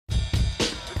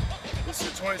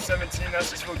2017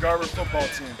 Essexville Garber football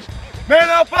team. Man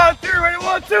up on three, ready,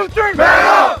 1, 2, 3, man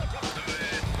up!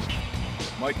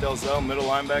 Mike Delzell, middle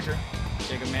linebacker.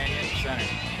 Jacob Mannion, center.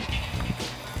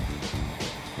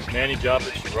 Manny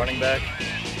Jobbich, running back.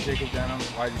 Jacob Denham,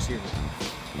 wide receiver.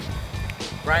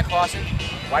 Brian Clausen,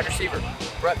 wide receiver.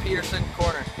 Brett Peterson,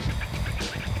 corner.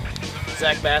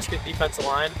 Zach Basket, defensive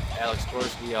line. Alex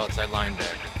Gorski, outside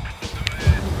linebacker.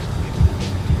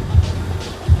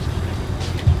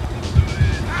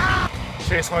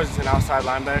 Chase Washington, outside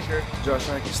linebacker. Josh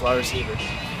Ranky, slot receiver.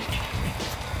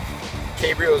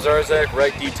 Gabriel Zarzak,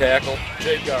 right D tackle.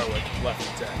 Jake Garwood, left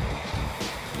tackle.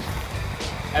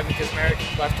 Evan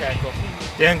Kazmarek, left tackle.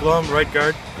 Dan Glum, right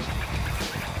guard.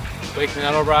 Wakeman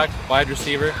Edelbrock, wide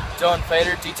receiver. Dylan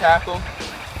Fader, D tackle.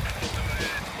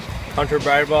 Hunter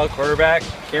Breitball, quarterback.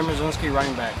 Cameron Zielinski,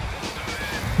 running back.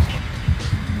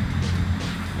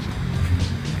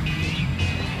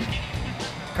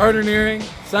 Carter Nearing,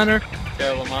 center.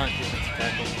 Taylor Lamont, defensive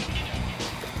tackle.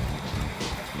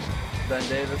 Ben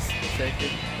Davis,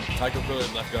 safety. Michael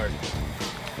Pruitt, left guard.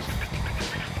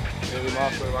 Haley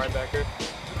Mossler, linebacker.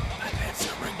 Advanced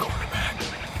quarterback.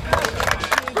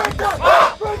 Break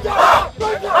down! Break down!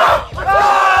 Break down!